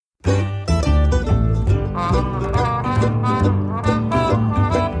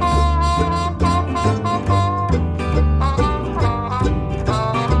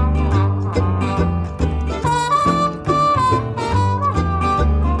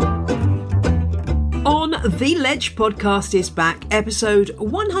The Ledge Podcast is back, episode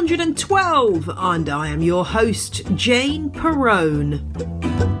 112, and I am your host, Jane Perrone.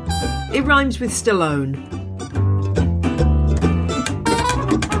 It rhymes with Stallone.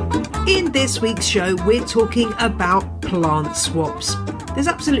 In this week's show, we're talking about plant swaps. There's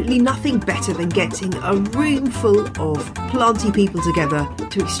absolutely nothing better than getting a room full of planty people together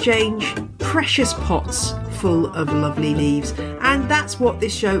to exchange precious pots full of lovely leaves. And that's what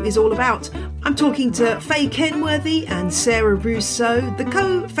this show is all about. I'm talking to Faye Kenworthy and Sarah Russo, the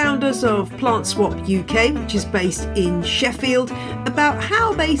co-founders of Plant Swap UK, which is based in Sheffield, about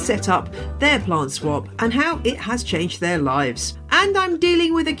how they set up their plant swap and how it has changed their lives. And I'm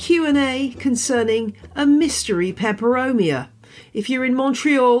dealing with a Q&A concerning a mystery peperomia. If you're in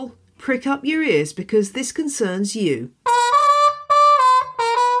Montreal, prick up your ears because this concerns you.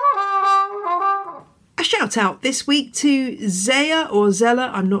 A shout out this week to Zaya or Zella,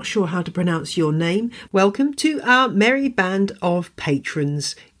 I'm not sure how to pronounce your name. Welcome to our merry band of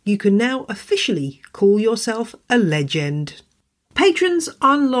patrons. You can now officially call yourself a legend. Patrons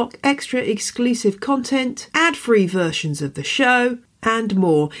unlock extra exclusive content, ad-free versions of the show, and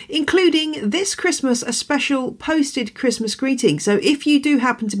more, including this Christmas a special posted Christmas greeting. So if you do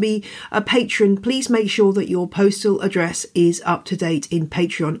happen to be a patron, please make sure that your postal address is up to date in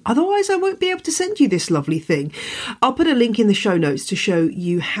Patreon. Otherwise, I won't be able to send you this lovely thing. I'll put a link in the show notes to show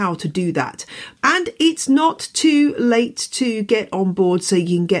you how to do that. And it's not too late to get on board so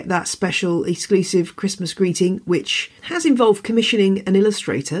you can get that special exclusive Christmas greeting, which has involved commissioning an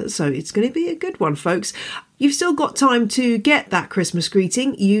illustrator. So it's going to be a good one, folks. You've still got time to get that Christmas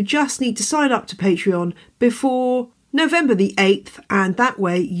greeting. You just need to sign up to Patreon before November the 8th, and that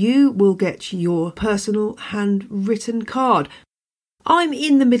way you will get your personal handwritten card. I'm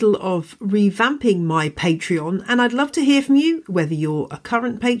in the middle of revamping my Patreon, and I'd love to hear from you, whether you're a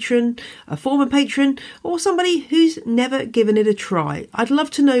current patron, a former patron, or somebody who's never given it a try. I'd love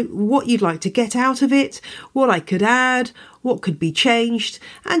to know what you'd like to get out of it, what I could add, what could be changed,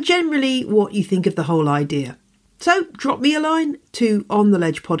 and generally what you think of the whole idea. So drop me a line to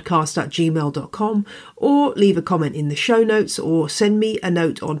ontheledgepodcast@gmail.com, or leave a comment in the show notes, or send me a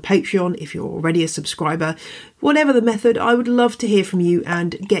note on Patreon if you're already a subscriber. Whatever the method, I would love to hear from you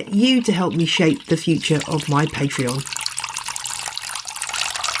and get you to help me shape the future of my Patreon.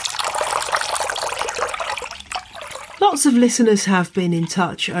 Lots of listeners have been in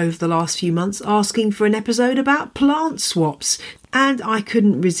touch over the last few months asking for an episode about plant swaps, and I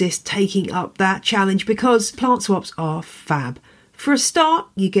couldn't resist taking up that challenge because plant swaps are fab. For a start,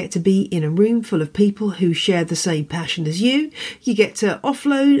 you get to be in a room full of people who share the same passion as you. You get to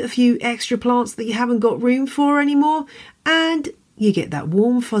offload a few extra plants that you haven't got room for anymore, and you get that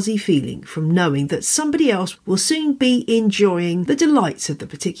warm fuzzy feeling from knowing that somebody else will soon be enjoying the delights of the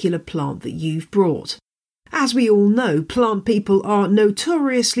particular plant that you've brought. As we all know, plant people are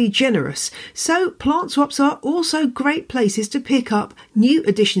notoriously generous, so plant swaps are also great places to pick up new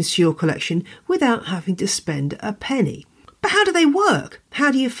additions to your collection without having to spend a penny. But how do they work?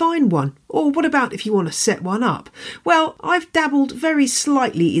 How do you find one? Or what about if you want to set one up? Well, I've dabbled very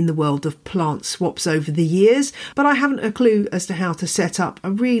slightly in the world of plant swaps over the years, but I haven't a clue as to how to set up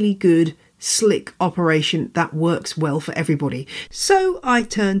a really good slick operation that works well for everybody. So I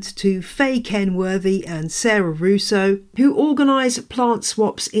turned to Faye Kenworthy and Sarah Russo, who organise plant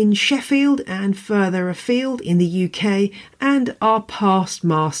swaps in Sheffield and further afield in the UK, and are past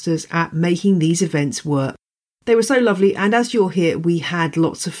masters at making these events work. They were so lovely, and as you'll hear, we had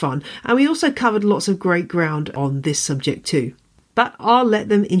lots of fun, and we also covered lots of great ground on this subject too. But I'll let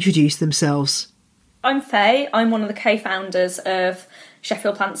them introduce themselves. I'm Faye. I'm one of the co-founders of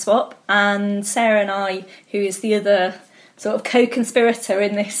Sheffield Plant Swap, and Sarah and I, who is the other sort of co-conspirator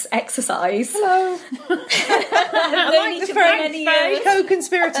in this exercise. Hello. I like the phrase.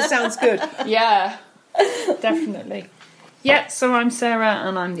 Co-conspirator sounds good. Yeah, definitely. Yeah, so I'm Sarah,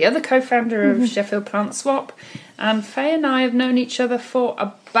 and I'm the other co-founder of Sheffield Plant Swap, and Faye and I have known each other for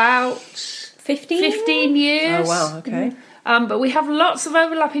about 15 years. Oh wow, okay. But we have lots of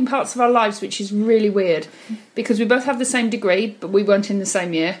overlapping parts of our lives, which is really weird, because we both have the same degree, but we weren't in the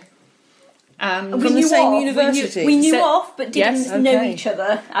same year. From the same university? We knew off, but didn't know each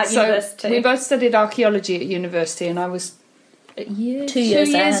other at university. We both studied archaeology at university, and I was two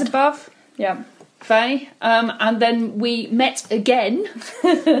years above. Yeah. Faye. And then we met again,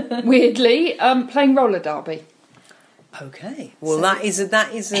 weirdly, playing roller derby. Okay. Well, that is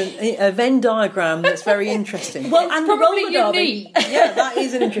a Venn diagram that's very interesting. Well, and the roller derby. Yeah, that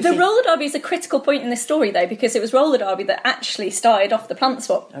is an interesting. The roller derby is a critical point in this story, though, because it was roller derby that actually started off the plant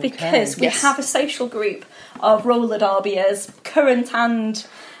swap. Okay. Because we have a social group of roller derbyers, current and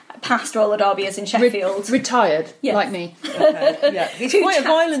past roller derbyers in Sheffield. Retired, Yes. like me. Okay, yeah.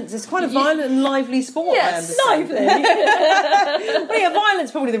 It's quite a violent and lively sport. Yes, I understand. lively. Well, yeah,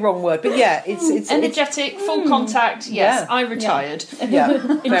 violent's probably the wrong word, but yeah, it's Energetic, full contact. Yes, Yeah. I retired.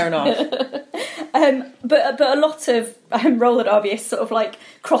 yeah, fair enough. But a lot of roller derbyists sort of like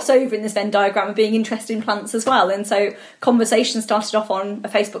cross over in this Venn diagram of being interested in plants as well. And so conversations started off on a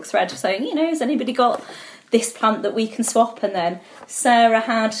Facebook thread saying, has anybody got this plant that we can swap? And then Sarah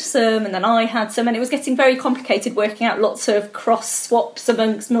had some, and then I had some, and it was getting very complicated working out lots of cross swaps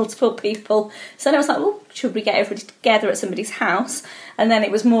amongst multiple people. So then I was like, well, should we get everybody together at somebody's house? And then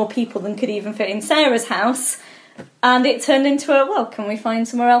it was more people than could even fit in Sarah's house. And it turned into can we find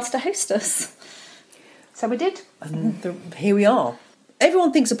somewhere else to host us? So we did. And here we are.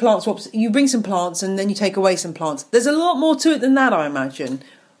 Everyone thinks of plant swaps. You bring some plants and then you take away some plants. There's a lot more to it than that, I imagine.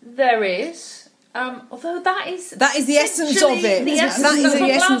 There is. Although that is the essence of it. The essence That is of the a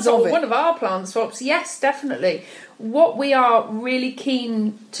essence plant swap, of it. one of our plant swaps. Yes, definitely. What we are really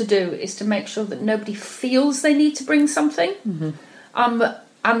keen to do is to make sure that nobody feels they need to bring something, and that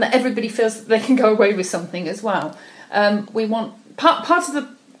everybody feels that they can go away with something as well. We want part of the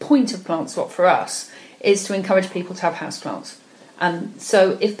point of plant swap for us is to encourage people to have houseplants. And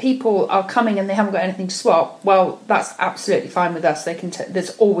so if people are coming and they haven't got anything to swap, well, that's absolutely fine with us. They can.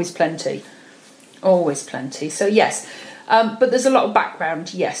 There's always plenty. Always plenty. So yes, but there's a lot of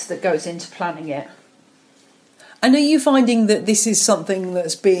background, yes, that goes into planning it. And are you finding that this is something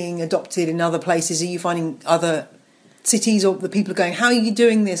that's being adopted in other places? Are you finding other cities or the people are going, how are you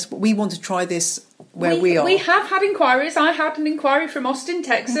doing this? We want to try this where we are. We have had inquiries. I had an inquiry from Austin,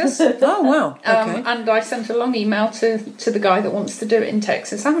 Texas. Oh, wow. Okay. And I sent a long email to the guy that wants to do it in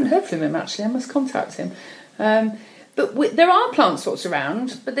Texas. I haven't heard from him, actually. I must contact him. But there are plant swaps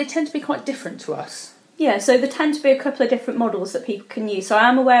around, but they tend to be quite different to us. Yeah, so there tend to be a couple of different models that people can use. So I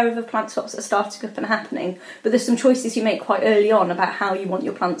am aware of the plant swaps that are starting up and happening, but there's some choices you make quite early on about how you want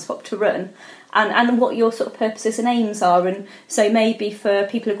your plant swap to run and what your sort of purposes and aims are. And so maybe for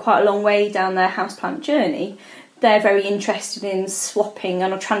people who are quite a long way down their houseplant journey, they're very interested in swapping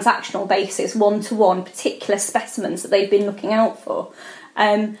on a transactional basis, one-to-one, particular specimens that they've been looking out for.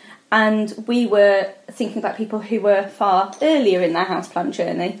 And we were thinking about people who were far earlier in their houseplant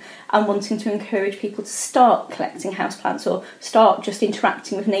journey and wanting to encourage people to start collecting houseplants or start just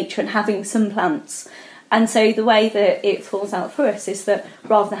interacting with nature and having some plants. And so the way that it falls out for us is that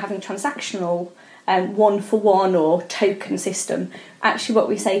rather than having transactional one-for-one or token system, actually what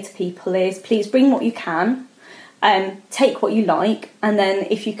we say to people is please bring what you can, take what you like, and then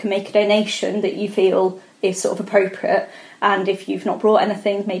if you can make a donation that you feel is sort of appropriate, and if you've not brought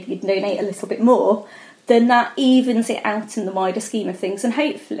anything, maybe you can donate a little bit more, then that evens it out in the wider scheme of things. And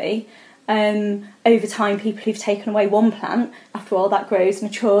hopefully, over time, people who've taken away one plant, after all that grows,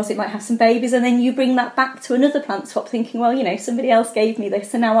 matures, it might have some babies, and then you bring that back to another plant swap thinking, well, somebody else gave me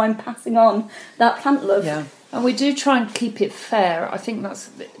this, and now I'm passing on that plant love. Yeah. And we do try and keep it fair. I think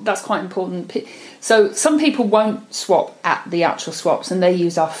that's quite important. So some people won't swap at the actual swaps, and they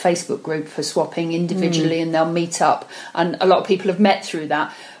use our Facebook group for swapping individually, and they'll meet up. And a lot of people have met through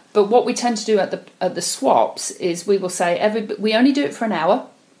that. But what we tend to do at the swaps is we will say we only do it for an hour,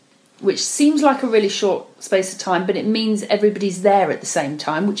 which seems like a really short space of time, but it means everybody's there at the same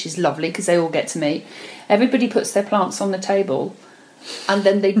time, which is lovely because they all get to meet. Everybody puts their plants on the table, and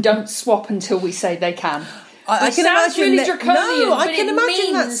then they don't swap until we say they can. I can sounds imagine really draconian, No, I but can it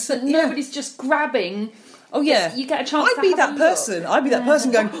imagine means that nobody's just grabbing. Oh yeah, You get a chance. I'd to be have that a look. person. I'd be that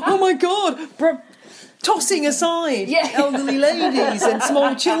person going, "Oh my god!" Tossing aside elderly ladies and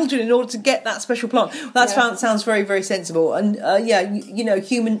small children in order to get that special plant. That sounds very, very sensible. And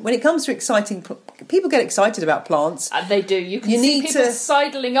human. When it comes to exciting, people get excited about plants. They do. You can see people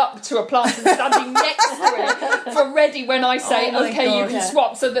sidling up to a plant and standing next to it for ready when I say, "Okay, you can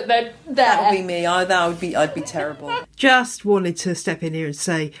swap," so that they're there. That would be me. I'd be terrible. Just wanted to step in here and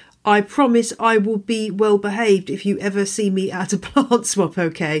say, I promise I will be well behaved if you ever see me at a plant swap,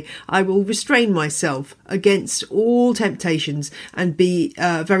 okay? I will restrain myself against all temptations and be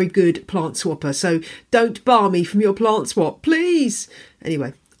a very good plant swapper. So don't bar me from your plant swap, please.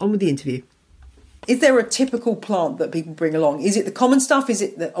 Anyway, on with the interview. Is there a typical plant that people bring along? Is it the common stuff? Is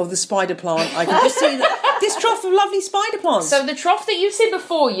it the spider plant? I can just see this trough of lovely spider plants. So the trough that you see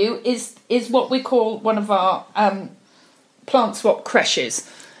before you is what we call one of our plant swap creches.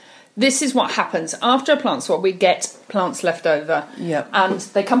 This is what happens. After a plant swap, we get plants left over, and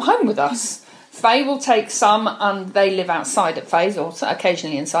they come home with us. Faye will take some, and they live outside at Faye's, or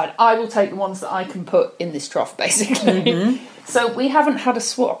occasionally inside. I will take the ones that I can put in this trough, basically. Mm-hmm. So we haven't had a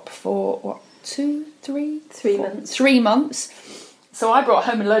swap for, 3 months? 3 months. So I brought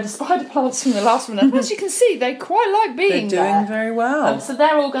home a load of spider plants from the last one, and as you can see, they quite like being They're doing there. very well. So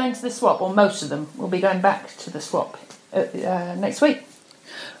they're all going to the swap, or most of them will be going back to the swap next week.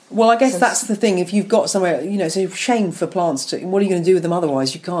 Well, I guess that's the thing. If you've got somewhere, it's a shame for plants to. What are you going to do with them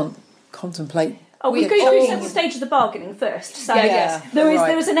otherwise? You can't contemplate. Oh, we go through several stages of bargaining first. So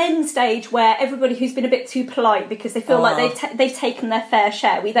there is an end stage where everybody who's been a bit too polite because they feel like they've taken their fair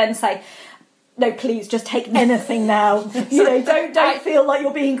share. We then say, no, please, just take anything now. Don't feel like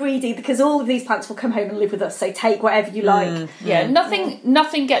you're being greedy because all of these plants will come home and live with us. So take whatever you like. Yeah,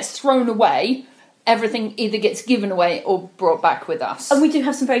 nothing gets thrown away. Everything either gets given away or brought back with us. And we do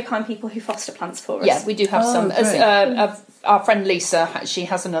have some very kind people who foster plants for us. Yeah, we do have some. Our friend Lisa, she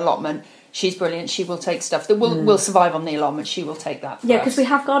has an allotment. She's brilliant. She will take stuff that will survive on the allotment. She will take that. Yeah, because we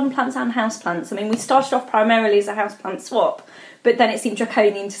have garden plants and house plants. I mean, we started off primarily as a house plant swap, but then it seemed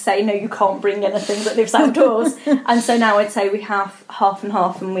draconian to say, no, you can't bring anything that lives outdoors. And so now I'd say we have half and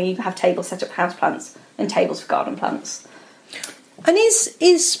half, and we have tables set up for house plants and tables for garden plants. And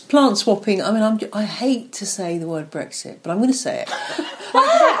is plant swapping? I mean, I hate to say the word Brexit, but I'm going to say it.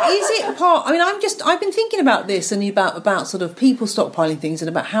 Is it part? I mean, I've been thinking about this and about sort of people stockpiling things and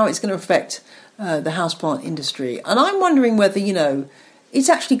about how it's going to affect the houseplant industry. And I'm wondering whether it's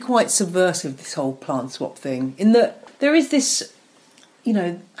actually quite subversive, this whole plant swap thing, in that there is this,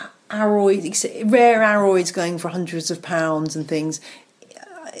 aroids, rare aroids going for hundreds of pounds and things.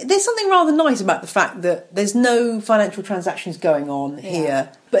 There's something rather nice about the fact that there's no financial transactions going on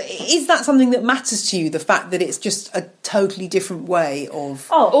here. But is that something that matters to you, the fact that it's just a totally different way of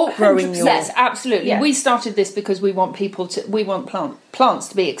growing your... Yes, absolutely. Yeah. We started this because we want plants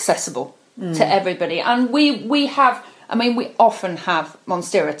to be accessible to everybody. And we often have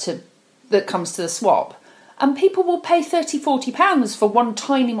Monstera that comes to the swap. And people will pay £30-40 for one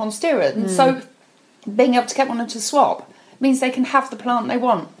tiny Monstera. And so being able to get one into the swap means they can have the plant they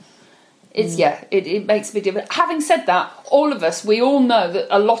want. It makes a big difference. Having said that, we all know that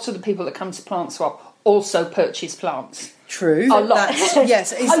a lot of the people that come to Plant Swap also purchase plants. True. A lot.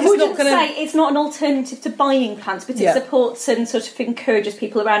 Yes. I wouldn't say it's not an alternative to buying plants, but it supports and sort of encourages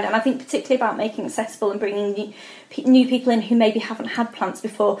people around it. And I think particularly about making it accessible and bringing new people in who maybe haven't had plants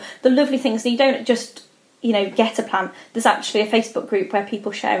before. The lovely thing is that you don't just get a plant. There's actually a Facebook group where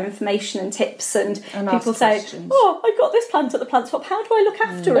people share information and tips, and people say, I got this plant at the plant swap, how do I look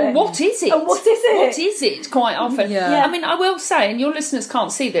after it? What is it? What is it? What is it? Quite often. Yeah. I mean, I will say, and your listeners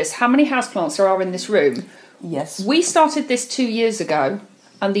can't see this, how many houseplants there are in this room. Yes. We started this 2 years ago,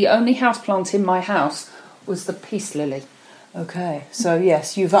 and the only houseplant in my house was the peace lily. Okay, so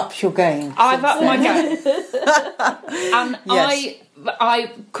yes, you've upped your game. I've upped my game. And Yes.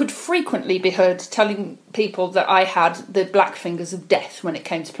 I could frequently be heard telling people that I had the black fingers of death when it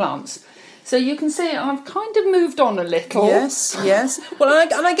came to plants. So you can see I've kind of moved on a little. Yes. Well,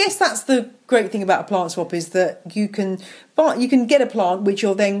 I guess that's the great thing about a plant swap is that you can get a plant which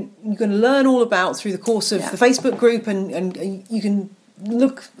you're going to learn all about through the course of the Facebook group, and you can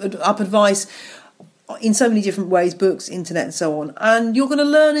look up advice in so many different ways, books, internet and so on, and you're going to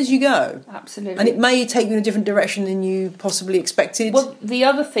learn as you go. Absolutely. And it may take you in a different direction than you possibly expected. Well, the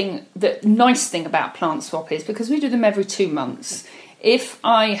other thing, the nice thing about Plant Swap is, because we do them every 2 months, if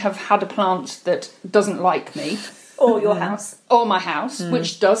I have had a plant that doesn't like me... Or your house. Or my house,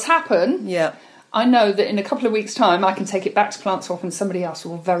 which does happen... Yeah. I know that in a couple of weeks' time I can take it back to Plant Swap and somebody else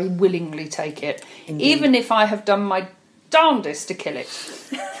will very willingly take it. Indeed. Even if I have done my darndest to kill it.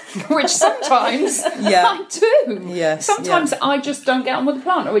 Which sometimes I do. Yes. Sometimes I just don't get on with the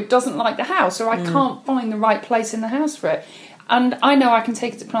plant, or it doesn't like the house, or I can't find the right place in the house for it. And I know I can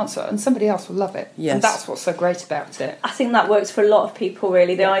take it to Plant Swap and somebody else will love it. Yes. And that's what's so great about it. I think that works for a lot of people,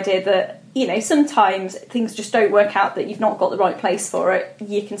 really. The idea that, sometimes things just don't work out, that you've not got the right place for it.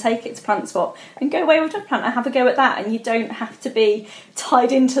 You can take it to Plant Swap and go away with a plant and have a go at that. And you don't have to be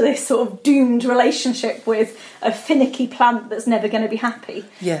tied into this sort of doomed relationship with a finicky plant that's never going to be happy.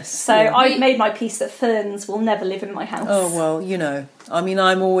 Yes. So I've made my peace that ferns will never live in my house. Oh, well, I mean,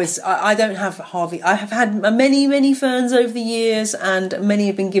 I don't have hardly... I have had many, many ferns over the years, and many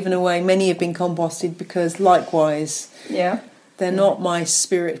have been given away, many have been composted, because likewise... Yeah. They're not my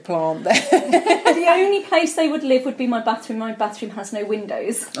spirit plant. The only place they would live would be my bathroom. My bathroom has no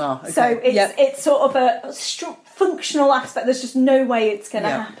windows. Oh, okay. So it's sort of a functional aspect. There's just no way it's going to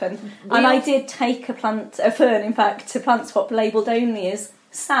happen. And I did take a fern, in fact, to Plant Swap, labelled only as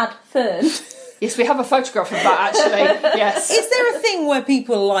sad fern. Yes, we have a photograph of that, actually. Yes. Is there a thing where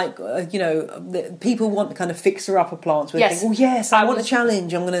people people want to kind of fixer-upper plants? Where Yes. they think, yes, I want a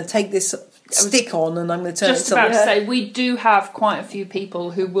challenge. I'm going to take this stick on and I'm going to turn it just about to say, we do have quite a few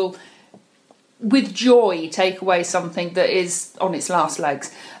people who will with joy take away something that is on its last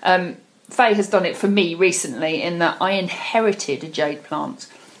legs. Faye has done it for me recently in that I inherited a jade plant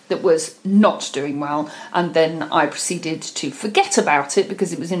that was not doing well, and then I proceeded to forget about it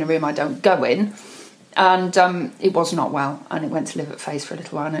because it was in a room I don't go in, and it was not well, and it went to live at Faye's for a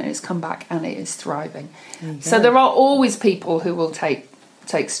little while, and it's come back and it is thriving. So there are always people who will take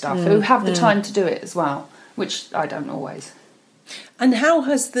stuff, who have the time to do it as well, which I don't always. And how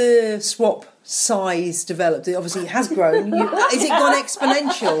has the swap size developed? Obviously, it has grown. Is it gone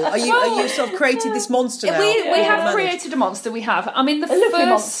exponential? Are you sort of created this monster now? We have created a monster. We have. I mean,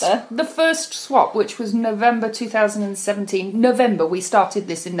 the first swap, which was November 2017. November. We started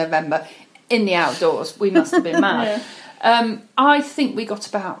this in November in the outdoors. We must have been mad. I think we got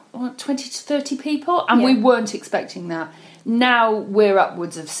about 20 to 30 people, and we weren't expecting that. Now we're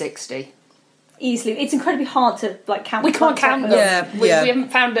upwards of 60. Easily. It's incredibly hard to count. We can't count them. Yeah, we haven't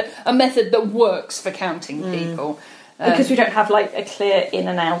found a method that works for counting people. Because we don't have a clear in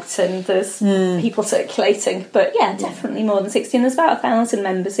and out, and there's people circulating. But yeah, definitely more than 60. And there's about 1,000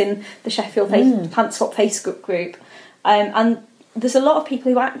 members in the Sheffield Plant Swap Facebook group. And there's a lot of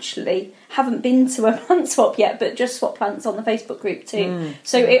people who actually haven't been to a plant swap yet, but just swap plants on the Facebook group too.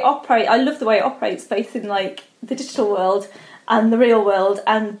 So I love the way it operates, both in the digital world and the real world,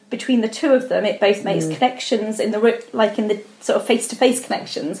 and between the two of them, it both makes connections in the sort of face-to-face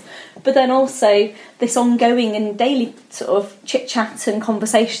connections, but then also this ongoing and daily sort of chit-chat and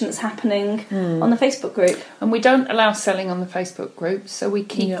conversation that's happening on the Facebook group. And we don't allow selling on the Facebook group, so we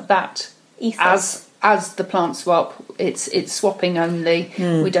keep that ethos. As the plant swap. It's swapping only.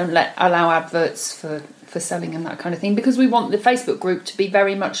 We don't allow adverts for selling and that kind of thing, because we want the Facebook group to be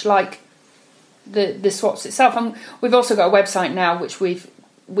very much like the swaps itself. And we've also got a website now which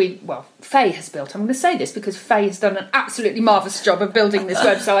Faye has built. I'm going to say this because Faye has done an absolutely marvellous job of building this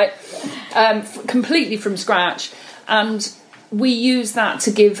website completely from scratch, and we use that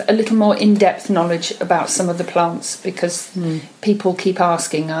to give a little more in-depth knowledge about some of the plants, because people keep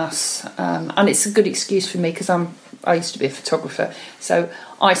asking us, and it's a good excuse for me because I used to be a photographer, so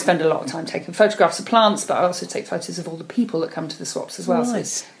I spend a lot of time taking photographs of plants, but I also take photos of all the people that come to the swaps as well. Nice. So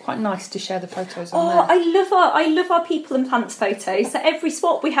it's quite nice to share the photos on there. I love our people and plants photos. So every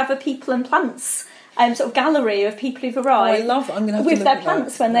swap we have a people and plants sort of gallery of people who've arrived. I love it. I'm going to have with to their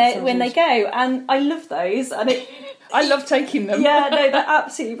plants when they go, and I love those, and I love taking them. Yeah, no, they're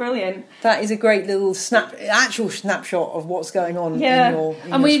absolutely brilliant. That is a great little actual snapshot of what's going on in your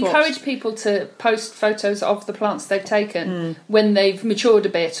And we swaps. encourage people to post photos of the plants they've taken when they've matured a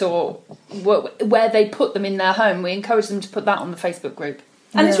bit, or where they put them in their home. We encourage them to put that on the Facebook group.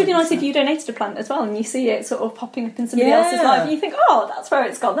 And it's really nice if you donated a plant as well and you see it sort of popping up in somebody else's life and you think, oh, that's where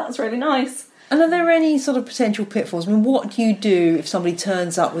it's gone, that's really nice. And are there any sort of potential pitfalls? I mean, what do you do if somebody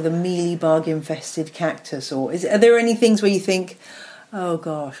turns up with a mealybug-infested cactus? Or are there any things where you think, oh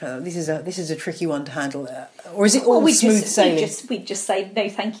gosh, this is a tricky one to handle? Or is it all smooth sailing? We'd just say no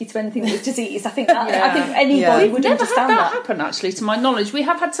thank you to anything with disease. I think anybody would never understand had that happen, actually, to my knowledge. We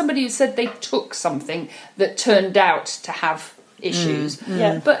have had somebody who said they took something that turned out to have issues.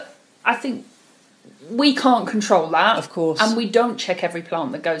 But I think we can't control that. Of course. And we don't check every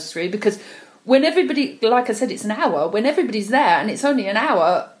plant that goes through, because when everybody, like I said, it's an hour, when everybody's there and it's only an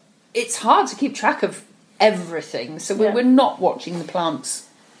hour, it's hard to keep track of everything. So we're not watching the plants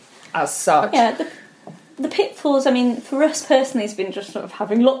as such. Yeah, the pitfalls, I mean, for us personally, has been just sort of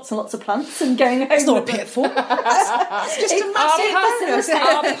having lots and lots of plants and going home. It's not a pitfall. It's just a massive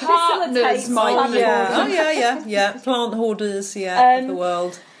Our partners might be. Plant hoarders, of the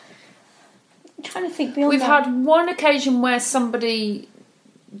world. I'm trying to think beyond We've that. had one occasion where somebody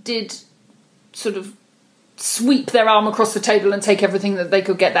did sort of sweep their arm across the table and take everything that they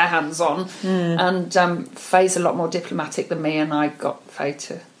could get their hands on. And Faye's a lot more diplomatic than me, and I got Faye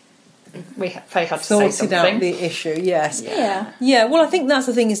to... Faye had to say something. Sorted out the issue, yes. Yeah. Well, I think that's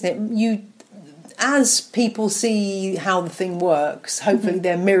the thing, isn't it? As people see how the thing works, hopefully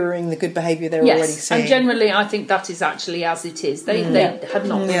they're mirroring the good behaviour they're already seeing. And generally I think that is actually as it is. They had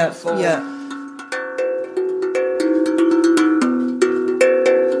not been before. Yeah.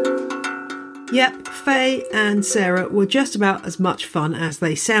 Yep, Faye and Sarah were just about as much fun as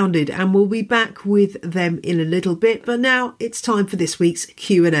they sounded, and we'll be back with them in a little bit, but now it's time for this week's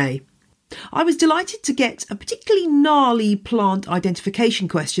Q&A. I was delighted to get a particularly gnarly plant identification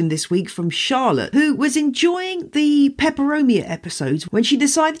question this week from Charlotte, who was enjoying the peperomia episodes when she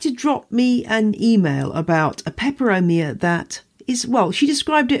decided to drop me an email about a peperomia that is, well, she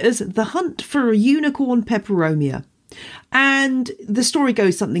described it as the hunt for a unicorn peperomia. And the story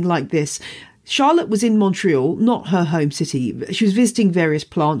goes something like this. Charlotte was in Montreal, not her home city. She was visiting various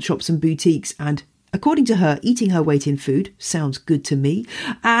plant shops and boutiques and, according to her, eating her weight in food. Sounds good to me.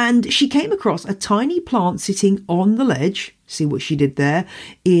 And she came across a tiny plant sitting on the ledge, see what she did there,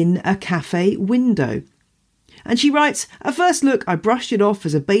 in a cafe window. And she writes, at first look, I brushed it off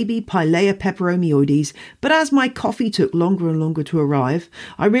as a baby Pilea peperomioides, but as my coffee took longer and longer to arrive,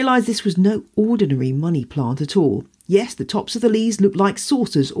 I realised this was no ordinary money plant at all. Yes, the tops of the leaves looked like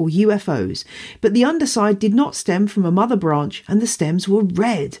saucers or UFOs, but the underside did not stem from a mother branch and the stems were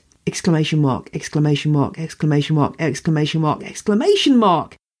red. Exclamation mark, exclamation mark, exclamation mark, exclamation mark, exclamation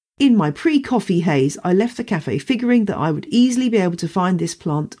mark. In my pre-coffee haze, I left the cafe figuring that I would easily be able to find this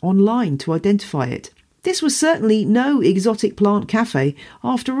plant online to identify it. This was certainly no exotic plant cafe.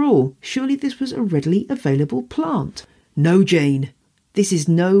 After all, surely this was a readily available plant. No, Jane. This is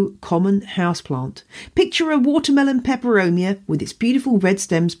no common houseplant. Picture a watermelon peperomia with its beautiful red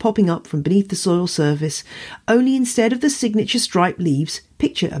stems popping up from beneath the soil surface, only instead of the signature striped leaves,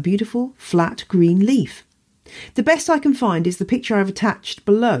 picture a beautiful flat green leaf. The best I can find is the picture I've attached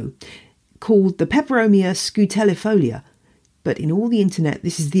below, called the Peperomia scutellifolia. But in all the internet,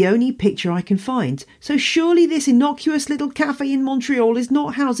 this is the only picture I can find. So surely this innocuous little cafe in Montreal is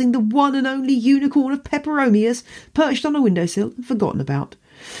not housing the one and only unicorn of peperomias perched on a windowsill and forgotten about.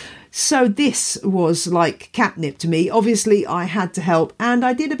 So this was like catnip to me. Obviously, I had to help, and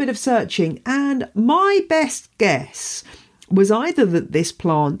I did a bit of searching, and my best guess was either that this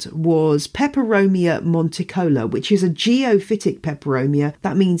plant was Peperomia monticola, which is a geophytic peperomia.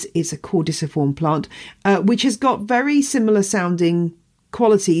 That means it's a caudiciform plant, which has got very similar sounding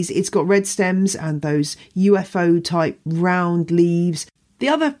qualities. It's got red stems and those UFO type round leaves. The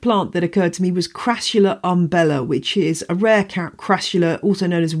other plant that occurred to me was Crassula umbella, which is a rare crassula, also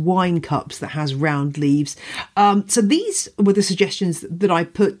known as wine cups, that has round leaves. So these were the suggestions that I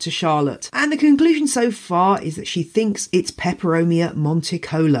put to Charlotte. And the conclusion so far is that she thinks it's Peperomia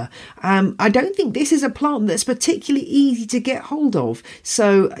monticola. I don't think this is a plant that's particularly easy to get hold of.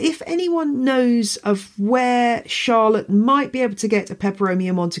 So if anyone knows of where Charlotte might be able to get a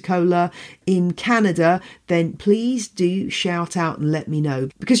Peperomia monticola in Canada, then please do shout out and let me know,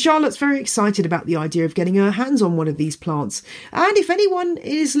 because Charlotte's very excited about the idea of getting her hands on one of these plants. And if anyone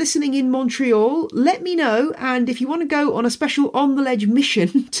is listening in Montreal, let me know. And if you want to go on a special On the Ledge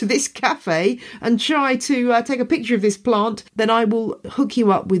mission to this cafe and try to take a picture of this plant, then I will hook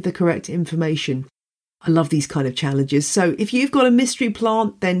you up with the correct information. I love these kind of challenges. So if you've got a mystery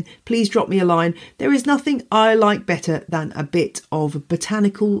plant, then please drop me a line. There is nothing I like better than a bit of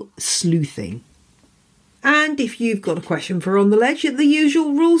botanical sleuthing. And if you've got a question for On The Ledge, the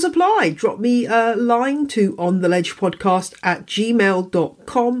usual rules apply. Drop me a line to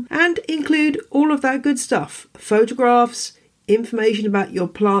ontheledgepodcast@gmail.com and include all of that good stuff. Photographs, information about your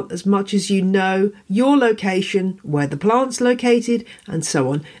plant as much as you know, your location, where the plant's located, and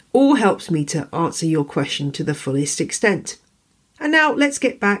so on. All helps me to answer your question to the fullest extent. And now let's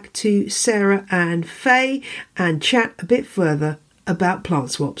get back to Sarah and Faye and chat a bit further about plant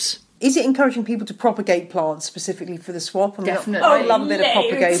swaps. Is it encouraging people to propagate plants specifically for the swap? Definitely. I love a bit of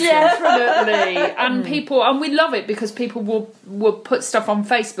propagation. Definitely. And people, and we love it because people will put stuff on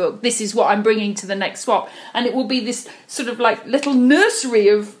Facebook. This is what I'm bringing to the next swap. And it will be this sort of like little nursery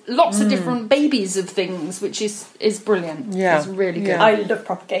of lots of different babies of things, which is brilliant. Yeah. It's really good. Yeah. I love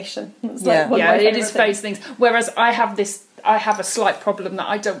propagation. It's Yeah. one of my It favourite is phase things. Whereas I have a slight problem that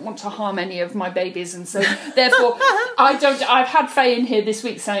I don't want to harm any of my babies, and so therefore I've had Faye in here this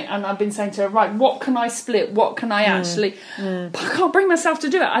week saying, and I've been saying to her, right, what can I split? What can I actually? But I can't bring myself to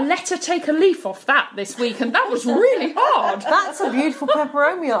do it. I let her take a leaf off that this week, and that was really hard. That's a beautiful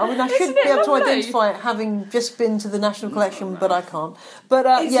peperomia. I mean, I should be able to identify it having just been to the National Collection, but I can't. But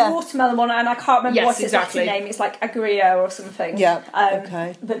it's a watermelon one, and I can't remember what its Latin name. It's like Agrio or something. Yeah.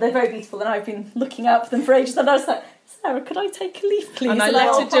 Okay. But they're very beautiful, and I've been looking out for them for ages. And I was like, Sarah, could I take a leaf, please? And I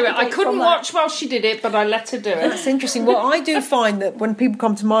let her do it. I couldn't watch while she did it, but I let her do it. That's interesting. Well, I do find that when people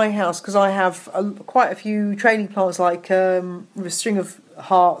come to my house, because I have quite a few trading plants, like a string of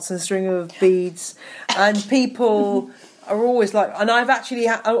hearts and a string of beads, and people are always like, and I've actually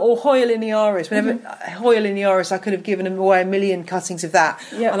or Hoya linearis. Whenever Hoya linearis, I could have given away 1 million cuttings of that,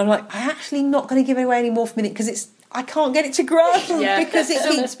 and I'm like, I'm actually not going to give away any more for a minute because I can't get it to grow because it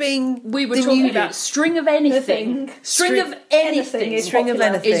keeps being. We were talking about string of anything. String of anything is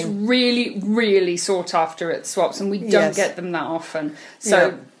really, really sought after at swaps, and we don't get them that often.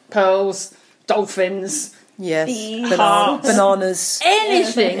 So pearls, dolphins, bananas,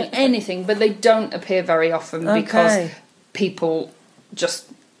 anything, but they don't appear very often because people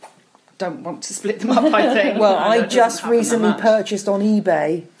just don't want to split them up, I think. Well, No, I that just doesn't happen recently that much. purchased on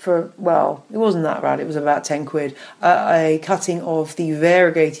eBay for, well, it wasn't that bad, it was about 10 quid, a cutting of the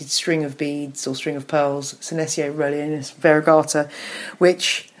variegated string of beads or string of pearls, Senecio Aurelianus variegata,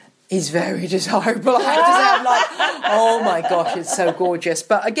 which is very desirable. I have to say, I'm like, oh my gosh, it's so gorgeous.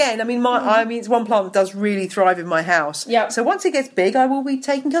 But again, I mean, it's one plant that does really thrive in my house. Yeah. So once it gets big, I will be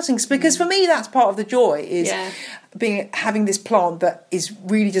taking cuttings, because for me, that's part of the joy, is having this plant that is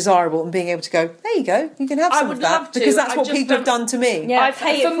really desirable and being able to go, there you go, you can have some would of that, love to. because that's I what just people have don't- done to me. Yeah. For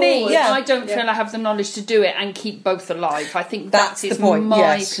pay it me, forward. Yeah. I don't feel I have the knowledge to do it and keep both alive. I think That's that is the point, my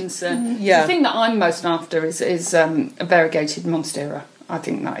yes. concern. Yeah. The thing that I'm most after is a variegated monstera. I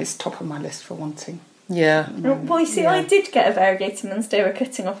think that is top of my list for wanting. Yeah. Well, you see, I did get a variegated monstera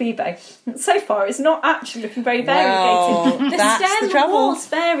cutting off eBay. So far, it's not actually looking very variegated. Well, the that's stem the trouble. was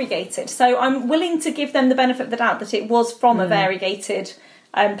variegated, so I'm willing to give them the benefit of the doubt that it was from a variegated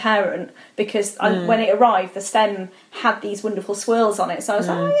parent, because when it arrived, the stem had these wonderful swirls on it. So I was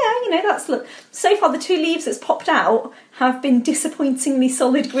like, oh yeah, that's look. So far, the 2 leaves that's popped out have been disappointingly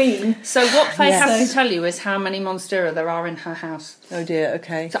solid green. So what Faye Yes. has to tell you is how many monstera there are in her house. Oh dear,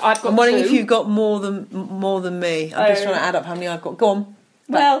 okay. So I've got I'm wondering 2. if you've got more than me. I'm just trying to add up how many I've got. Go on.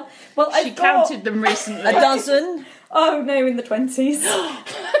 Well, She I've got counted them recently. A dozen? Oh no, in the 20s.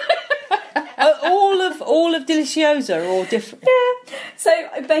 all of Deliciosa or different? Yeah. So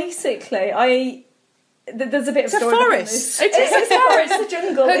basically, there's a bit of It's a story behind forest. this. It is a forest, a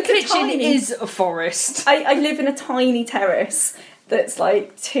jungle. Her It's a kitchen tiny- is a forest. I live in a tiny terrace that's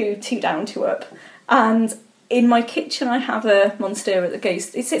like two down, 2 up, and in my kitchen I have a monstera that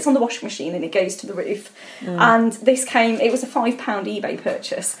goes. It sits on the washing machine and it goes to the roof. And this came. It was a £5 eBay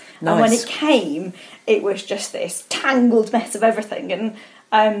purchase, and when Nice. it came, it was just this tangled mess of everything.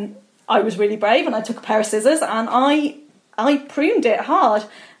 And I was really brave, and I took a pair of scissors and I pruned it hard.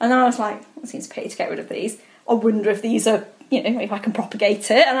 And then I was like, it seems pity to get rid of these. I wonder if these are, if I can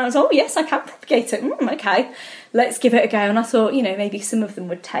propagate it. And I was, oh yes, I can propagate it. Okay, let's give it a go. And I thought, maybe some of them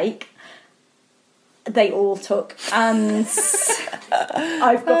would take. They all took, and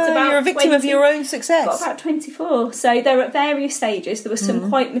I've got about. You're a victim of your own success. Got about 24. So they're at various stages. There were some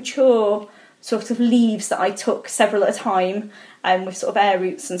quite mature sort of leaves that I took several at a time, with sort of air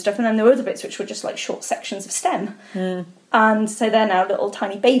roots and stuff. And then there were other bits which were just like short sections of stem. And so they're now little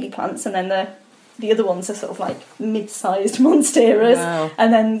tiny baby plants, and then the other ones are sort of like mid-sized monsteras. Wow.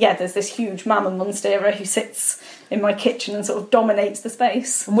 And then there's this huge mama monstera who sits in my kitchen and sort of dominates the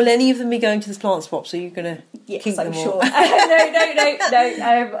space. And will any of them be going to the plant swap? So you're going to Yes, keep I'm them sure. all? No.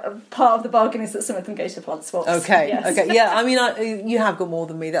 Part of the bargain is that some of them go to plant swaps. Okay, Yes. okay, yeah. I mean, you have got more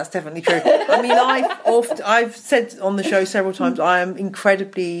than me. That's definitely true. I mean, I've said on the show several times I am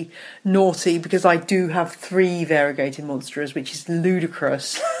incredibly naughty because I do have 3 variegated monsters, which is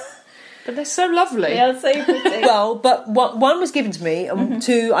ludicrous. But they're so lovely. They are so pretty. Well, but one was given to me, and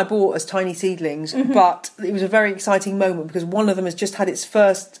 2 I bought as tiny seedlings. But it was a very exciting moment because one of them has just had its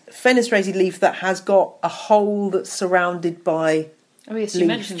first fenestrated leaf that has got a hole that's surrounded by. Oh yes, you Leaf.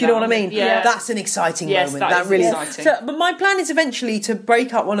 mentioned Do you know that. what I mean? Yeah. That's an exciting Yes, moment. that is really exciting. So, but my plan is eventually to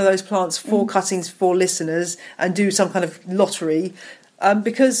break up one of those plants for cuttings for listeners and do some kind of lottery.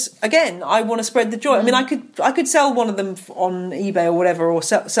 Because again, I want to spread the joy. I mean, I could sell one of them on eBay or whatever, or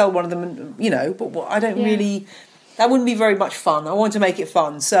sell one of them, But I don't really. That wouldn't be very much fun. I want to make it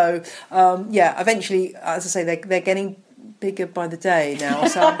fun. So eventually, as I say, they're getting bigger by the day now.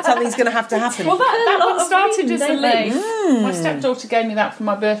 So something's going to have to happen. Well, that lot one of started green, as a don't they? leaf. My stepdaughter gave me that for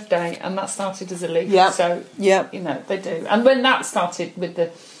my birthday, and that started as a leaf. Yeah. So Yeah. they do. And when that started with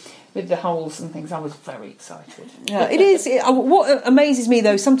the holes and things, I was very excited. Yeah, it is. What amazes me,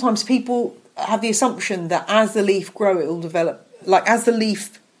 though, sometimes people have the assumption that as the leaf grows, it will develop. Like as the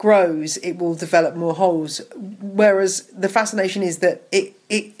leaf grows, it will develop more holes. Whereas the fascination is that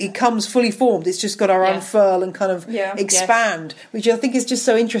it comes fully formed. It's just got to unfurl and kind of expand, which I think is just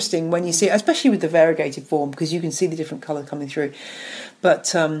so interesting when you see it, especially with the variegated form, because you can see the different colour coming through.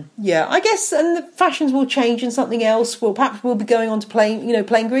 But I guess, and the fashions will change, and something else will perhaps we'll be going on to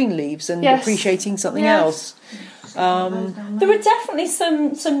plain green leaves and appreciating something else. There are definitely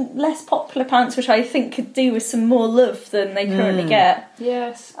some less popular plants which I think could do with some more love than they currently get.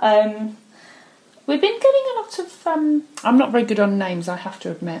 Yes. We've been getting a lot of. I'm not very good on names, I have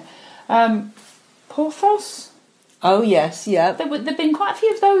to admit. Porthos. Oh yes, yeah. There've been quite a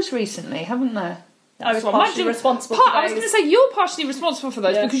few of those recently, haven't there? I was swap. partially responsible for I was those. going to say, you're partially responsible for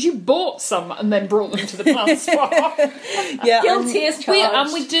those because you bought some and then brought them to the plant swap. Yeah, Guilty as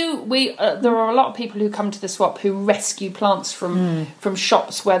charged. There are a lot of people who come to the swap who rescue plants from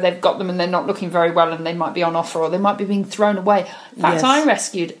shops where they've got them and they're not looking very well and they might be on offer or they might be being thrown away. In fact, Yes. I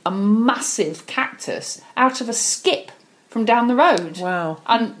rescued a massive cactus out of a skip from down the road. Wow.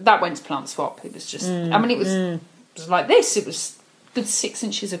 And that went to plant swap. It was just, it was like this. It was good 6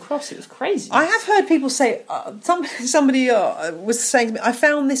 inches across. It was crazy. I have heard people say, somebody was saying to me, I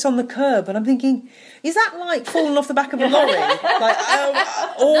found this on the curb, and I'm thinking, is that like falling off the back of a lorry?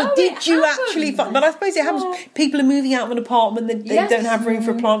 Did you actually find? But I suppose it happens. People are moving out of an apartment, they don't have room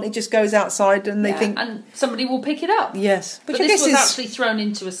for a plant, it just goes outside, and they think, and somebody will pick it up. yes. But Which I this guess was is, actually thrown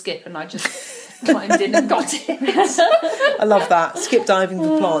into a skip, and I just climbed in and got it. I love that. Skip diving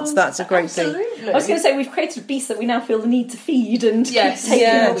for plants, that's a great thing. I was going to say, we've created a beast that we now feel the need to feed and Yes. keep taking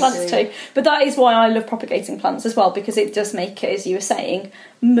Yes. more plants to. But that is why I love propagating plants as well, because it does make it, as you were saying,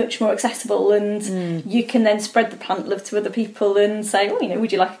 much more accessible, and you can then spread the plant love to other people and say,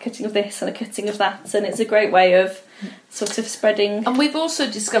 would you like a cutting of this and a cutting of that? And it's a great way of sort of spreading. And we've also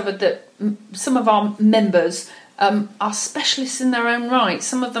discovered that some of our members are specialists in their own right.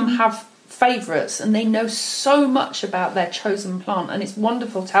 Some of them have favourites and they know so much about their chosen plant, and it's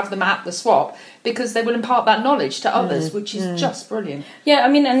wonderful to have them at the swap because they will impart that knowledge to others, which is just brilliant. Yeah, I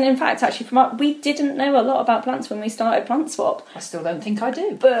mean, and in fact, actually, we didn't know a lot about plants when we started Plant Swap. I still don't think I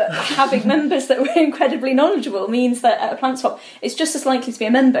do. But having members that were incredibly knowledgeable means that at a Plant Swap, it's just as likely to be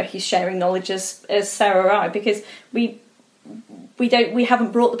a member who's sharing knowledge as Sarah or I, because we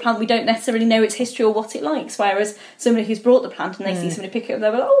haven't brought the plant, we don't necessarily know its history or what it likes, whereas somebody who's brought the plant and they see somebody pick it up,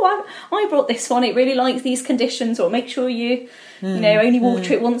 they're like, I brought this one, it really likes these conditions, or make sure you only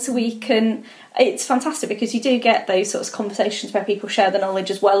water it once a week. And it's fantastic because you do get those sorts of conversations where people share the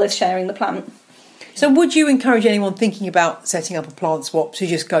knowledge as well as sharing the plant. So would you encourage anyone thinking about setting up a plant swap to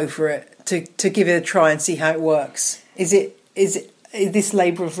just go for it, to give it a try and see how it works? Is this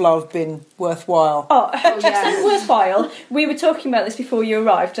labour of love been worthwhile? Oh, 100% worthwhile. We were talking about this before you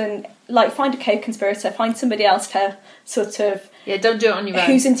arrived, and find a co-conspirator, find somebody else to sort of don't do it on your own.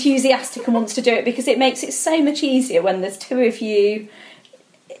 who's enthusiastic and wants to do it, because it makes it so much easier when there's two of you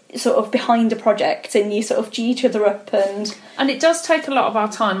sort of behind a project and you sort of G each other up. And it does take a lot of our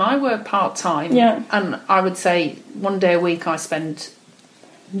time. I work part-time, and I would say 1 day a week I spend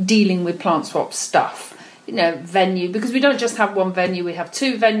dealing with plant swap stuff. Venue, because we don't just have one venue, we have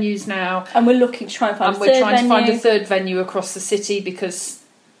 2 venues now, and we're looking to try and find to find a third venue across the city, because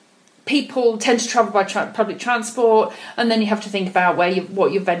people tend to travel by public transport, and then you have to think about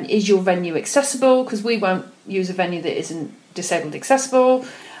what your venue is. Your venue accessible? Because we won't use a venue that isn't disabled accessible.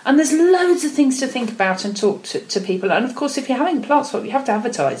 And there's loads of things to think about and talk to people. And of course, if you're having a plant swap, you have to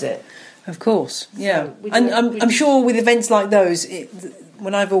advertise it. Of course, yeah. So and I'm sure with events like those,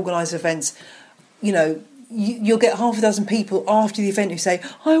 when I've organised events, you'll get half a dozen people after the event who say,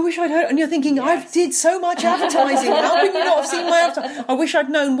 I wish I'd heard, and you're thinking, I did so much advertising, how can you not have seen my advertising? I wish I'd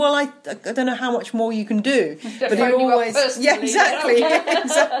known. Well, I don't know how much more you can do, but you always, exactly.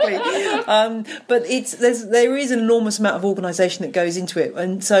 But there is an enormous amount of organisation that goes into it,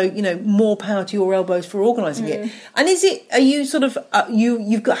 and so more power to your elbows for organising it. And are you sort of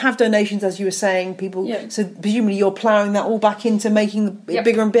have donations, as you were saying, people? Yeah. So presumably you're ploughing that all back into making it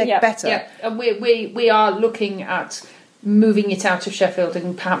bigger and better. Yeah, and we are looking at moving it out of Sheffield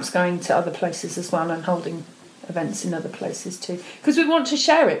and perhaps going to other places as well and holding events in other places too, because we want to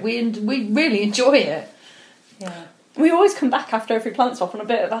share it. We really enjoy it. Yeah. We always come back after every plant swap on a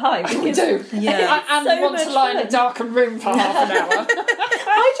bit of a high. We do. Yeah. And so want to lie in a darkened room for half an hour.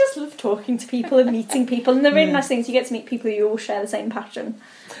 I just love talking to people and meeting people, and the really nice thing is you get to meet people who all share the same passion.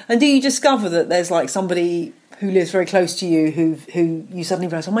 And do you discover that there's somebody who lives very close to you who you suddenly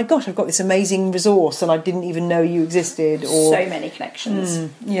realise, oh my gosh, I've got this amazing resource and I didn't even know you existed? Or so many connections.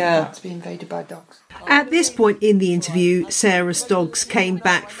 About to be invaded by dogs. At this point in the interview, Sarah's dogs came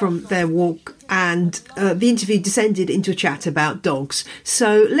back from their walk and the interview descended into a chat about dogs.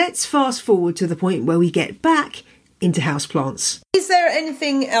 So let's fast forward to the point where we get back into houseplants. Is there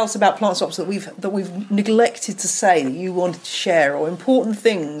anything else about plant swaps that we've neglected to say that you wanted to share, or important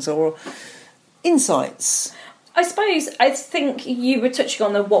things or insights? I think you were touching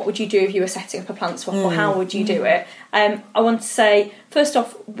on what would you do if you were setting up a plant swap, or how would you do it. I want to say, first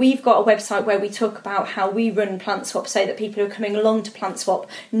off, we've got a website where we talk about how we run plant swap, so that people who are coming along to plant swap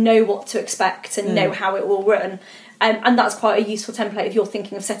know what to expect and know how it will run. And that's quite a useful template if you're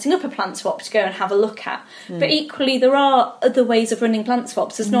thinking of setting up a plant swap to go and have a look at. But equally, there are other ways of running plant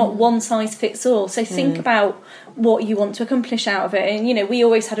swaps. There's not one size fits all. So think about what you want to accomplish out of it. And, you know, we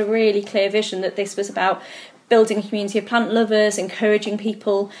always had a really clear vision that this was about building a community of plant lovers, encouraging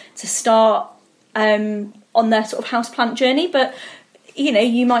people to start on their sort of houseplant journey. But, you know,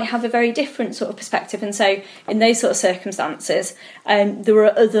 you might have a very different sort of perspective. And so in those sort of circumstances, there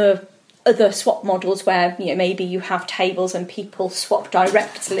are other swap models where, you know, maybe you have tables and people swap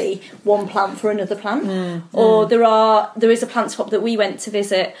directly one plant for another plant, or there is a plant swap that we went to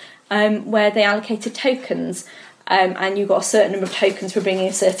visit where they allocated tokens, and you got a certain number of tokens for bringing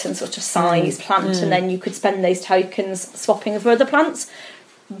a certain sort of size plant, and then you could spend those tokens swapping for other plants.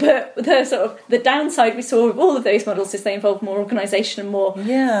 But the downside we saw with all of those models is they involve more organisation and more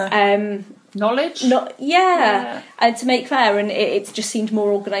knowledge. And to make fair, and it just seemed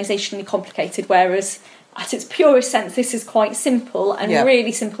more organisationally complicated, whereas at its purest sense this is quite simple and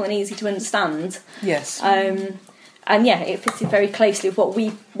really simple and easy to understand. And it fitted very closely with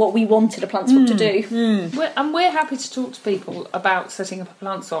what we wanted a plant swap to do. We're happy to talk to people about setting up a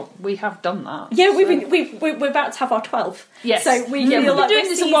plant swap. We have done that. Yeah, we're about to have our 12. Yes. So we've been doing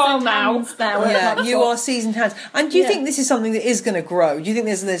this a while now. Yeah, you are seasoned hands. And do you think this is something that is going to grow? Do you think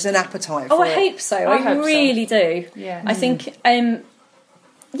there's an appetite for it? I hope so. I really do. Yeah. I think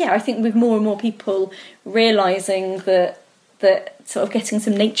I think with more and more people realising that sort of getting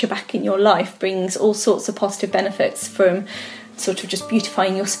some nature back in your life brings all sorts of positive benefits, from sort of just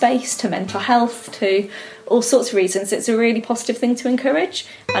beautifying your space to mental health to all sorts of reasons. It's a really positive thing to encourage,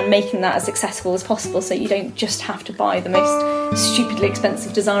 and making that as accessible as possible so you don't just have to buy the most stupidly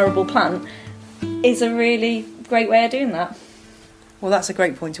expensive desirable plant is a really great way of doing that. Well, that's a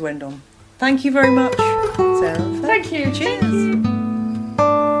great point to end on. Thank you very much, Sarah. Thank you. Cheers.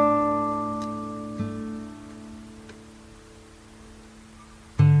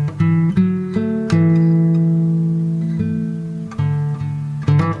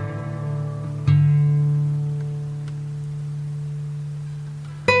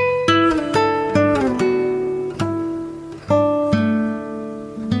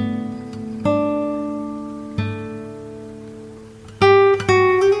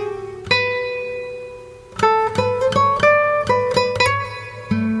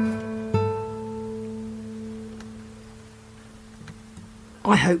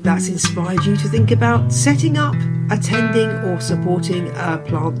 I hope that's inspired you to think about setting up, attending or supporting a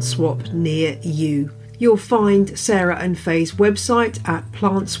plant swap near you. You'll find Sarah and Faye's website at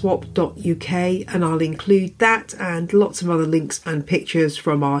plantswap.uk, and I'll include that and lots of other links and pictures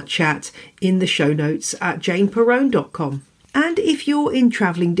from our chat in the show notes at janeperrone.com. And if you're in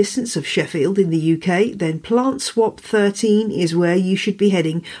travelling distance of Sheffield in the UK, then Plant Swap 13 is where you should be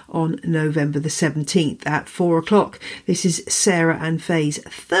heading on November the 17th at 4 o'clock. This is Sarah and Faye's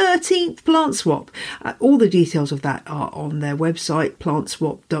 13th Plant Swap. All the details of that are on their website,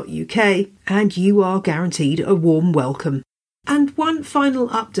 plantswap.uk, and you are guaranteed a warm welcome. And one final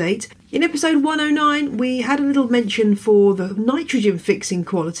update. In episode 109, we had a little mention for the nitrogen fixing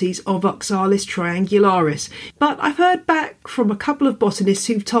qualities of Oxalis triangularis, but I've heard back from a couple of botanists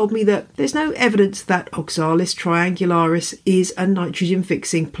who've told me that there's no evidence that Oxalis triangularis is a nitrogen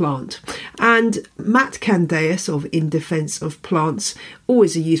fixing plant. And Matt Candeas of In Defence of Plants,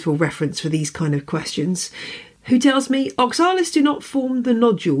 always a useful reference for these kind of questions, who tells me Oxalis do not form the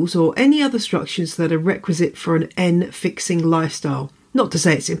nodules or any other structures that are requisite for an N-fixing lifestyle. Not to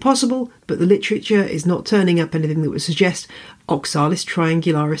say it's impossible, but the literature is not turning up anything that would suggest Oxalis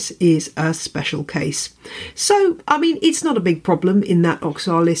triangularis is a special case. So, I mean, it's not a big problem in that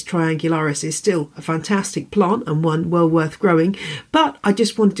Oxalis triangularis is still a fantastic plant and one well worth growing, but I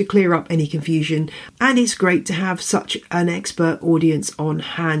just wanted to clear up any confusion, and it's great to have such an expert audience on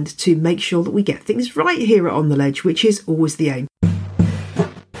hand to make sure that we get things right here at On The Ledge, which is always the aim.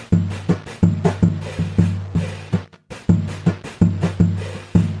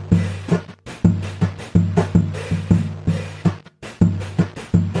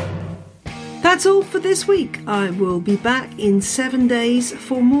 That's all for this week. I will be back in 7 days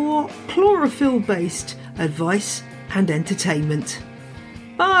for more chlorophyll-based advice and entertainment.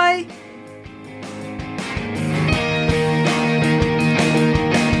 Bye!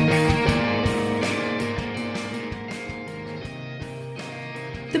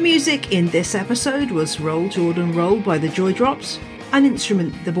 The music in this episode was Roll Jordan Roll by the Joy Drops, An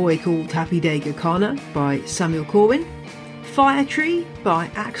Instrument the Boy Called Happy Day Gakana by Samuel Corwin, Fire Tree by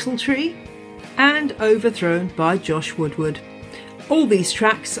Axel Tree, and Overthrown by Josh Woodward. All these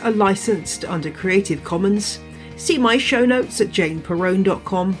tracks are licensed under Creative Commons. See my show notes at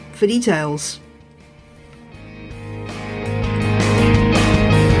janeperrone.com for details.